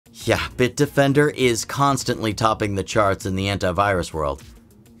Yeah, Bitdefender is constantly topping the charts in the antivirus world.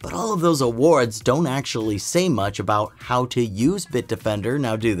 But all of those awards don't actually say much about how to use Bitdefender,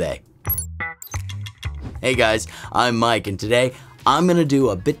 now do they? Hey guys, I'm Mike, and today I'm going to do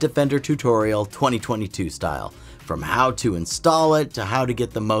a Bitdefender tutorial 2022 style, from how to install it to how to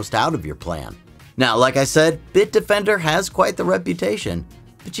get the most out of your plan. Now, like I said, Bitdefender has quite the reputation,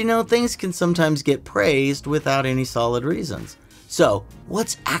 but you know, things can sometimes get praised without any solid reasons. So,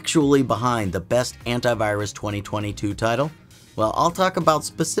 what's actually behind the Best Antivirus 2022 title? Well, I'll talk about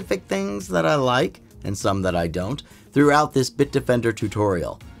specific things that I like and some that I don't throughout this Bitdefender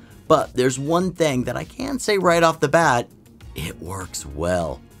tutorial. But there's one thing that I can say right off the bat: it works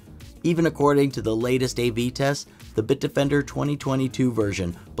well. Even according to the latest AV tests, the Bitdefender 2022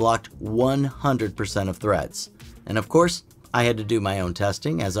 version blocked 100% of threats. And of course, I had to do my own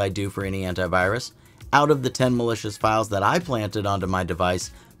testing, as I do for any antivirus. Out of the 10 malicious files that I planted onto my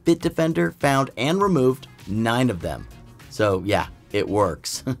device, Bitdefender found and removed 9 of them. So yeah, it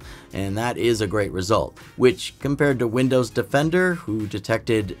works. And that is a great result, which compared to Windows Defender, who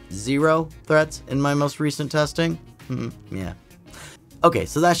detected 0 threats in my most recent testing, yeah. Okay,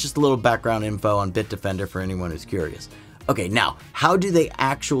 so that's just a little background info on Bitdefender for anyone who's curious. Okay, now, how do they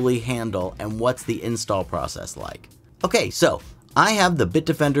actually handle and what's the install process like? Okay, so I have the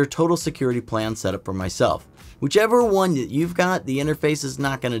Bitdefender Total Security Plan set up for myself. Whichever one that you've got, the interface is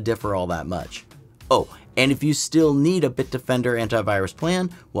not going to differ all that much. Oh, and if you still need a Bitdefender antivirus plan,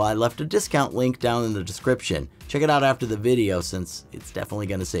 well, I left a discount link down in the description. Check it out after the video, since it's definitely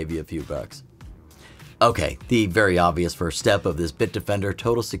going to save you a few bucks. Okay, the very obvious first step of this Bitdefender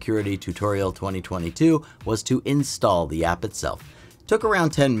Total Security Tutorial 2022 was to install the app itself. It took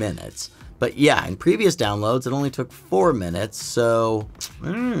around 10 minutes. But yeah, in previous downloads, it only took 4 minutes, so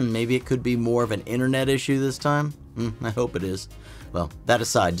maybe it could be more of an internet issue this time? I hope it is. Well, that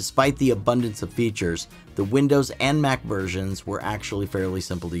aside, despite the abundance of features, the Windows and Mac versions were actually fairly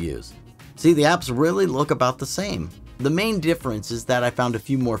simple to use. See, the apps really look about the same. The main difference is that I found a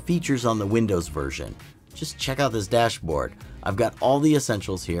few more features on the Windows version. Just check out this dashboard. I've got all the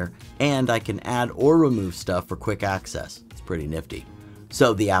essentials here, and I can add or remove stuff for quick access. It's pretty nifty.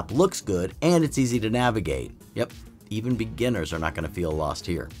 So the app looks good and it's easy to navigate. Yep, even beginners are not going to feel lost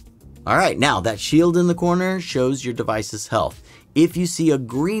here. Alright, now that shield in the corner shows your device's health. If you see a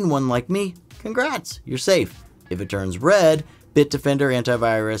green one like me, congrats, you're safe. If it turns red, Bitdefender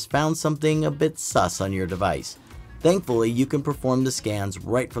Antivirus found something a bit sus on your device. Thankfully, you can perform the scans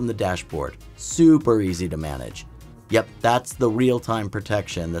right from the dashboard. Super easy to manage. Yep, that's the real-time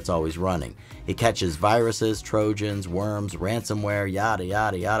protection that's always running. It catches viruses, trojans, worms, ransomware, yada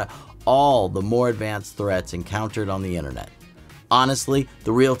yada yada, all the more advanced threats encountered on the internet. Honestly,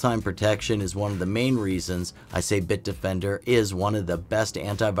 the real-time protection is one of the main reasons I say Bitdefender is one of the best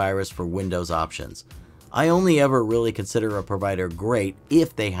antivirus for Windows options. I only ever really consider a provider great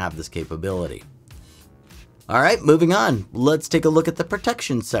if they have this capability. Alright, moving on. Let's take a look at the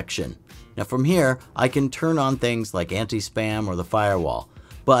protection section. Now from here, I can turn on things like anti-spam or the firewall.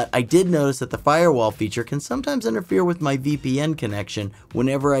 But I did notice that the firewall feature can sometimes interfere with my VPN connection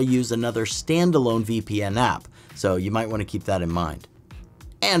whenever I use another standalone VPN app, so you might want to keep that in mind.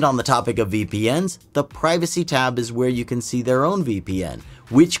 And on the topic of VPNs, the privacy tab is where you can see their own VPN,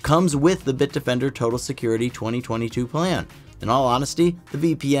 which comes with the Bitdefender Total Security 2022 plan. In all honesty,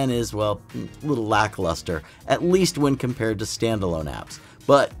 the VPN is, well, a little lackluster, at least when compared to standalone apps.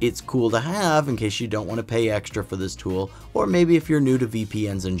 But it's cool to have in case you don't want to pay extra for this tool, or maybe if you're new to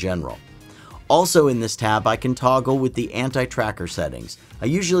VPNs in general. Also in this tab, I can toggle with the anti-tracker settings. I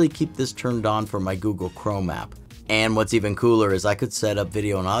usually keep this turned on for my Google Chrome app. And what's even cooler is I could set up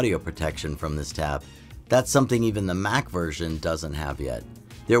video and audio protection from this tab. That's something even the Mac version doesn't have yet.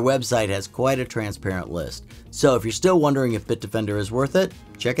 Their website has quite a transparent list, so if you're still wondering if Bitdefender is worth it,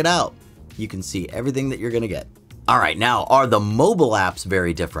 check it out. You can see everything that you're going to get. Alright, now, are the mobile apps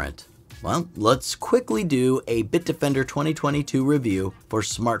very different? Well, let's quickly do a Bitdefender 2022 review for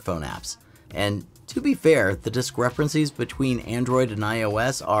smartphone apps. And to be fair, the discrepancies between Android and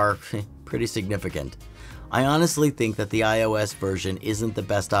iOS are pretty significant. I honestly think that the iOS version isn't the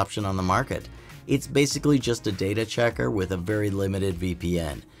best option on the market. It's basically just a data checker with a very limited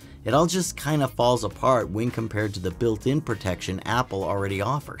VPN. It all just kind of falls apart when compared to the built-in protection Apple already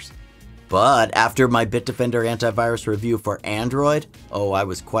offers. But after my Bitdefender antivirus review for Android, oh, I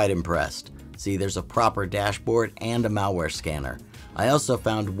was quite impressed. See, there's a proper dashboard and a malware scanner. I also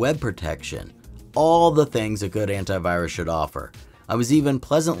found web protection. All the things a good antivirus should offer. I was even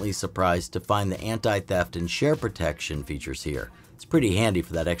pleasantly surprised to find the anti-theft and share protection features here. It's pretty handy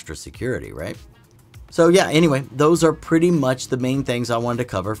for that extra security, right? So yeah, anyway, those are pretty much the main things I wanted to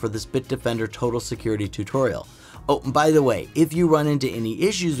cover for this Bitdefender Total Security tutorial. Oh, and by the way, if you run into any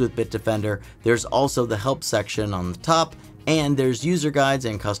issues with Bitdefender, there's also the help section on the top, and there's user guides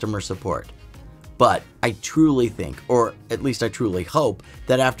and customer support. But I truly think, or at least I truly hope,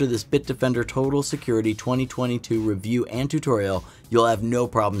 that after this Bitdefender Total Security 2022 review and tutorial, you'll have no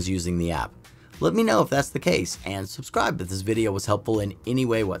problems using the app. Let me know if that's the case, and subscribe if this video was helpful in any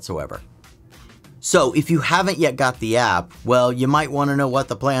way whatsoever. So if you haven't yet got the app, well, you might want to know what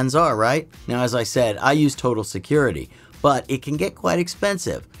the plans are, right? Now, as I said, I use Total Security, but it can get quite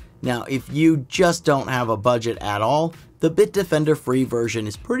expensive. Now, if you just don't have a budget at all, the Bitdefender free version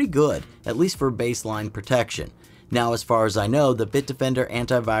is pretty good, at least for baseline protection. Now, as far as I know, the Bitdefender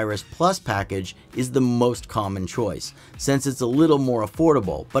Antivirus Plus package is the most common choice, since it's a little more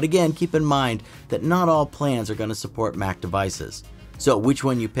affordable, but again, keep in mind that not all plans are going to support Mac devices. So which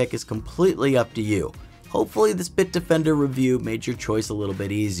one you pick is completely up to you. Hopefully this Bitdefender review made your choice a little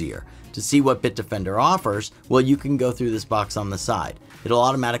bit easier. To see what Bitdefender offers, well, you can go through this box on the side. It'll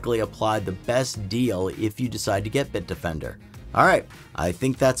automatically apply the best deal if you decide to get Bitdefender. Alright, I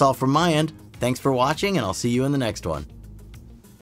think that's all from my end. Thanks for watching, and I'll see you in the next one.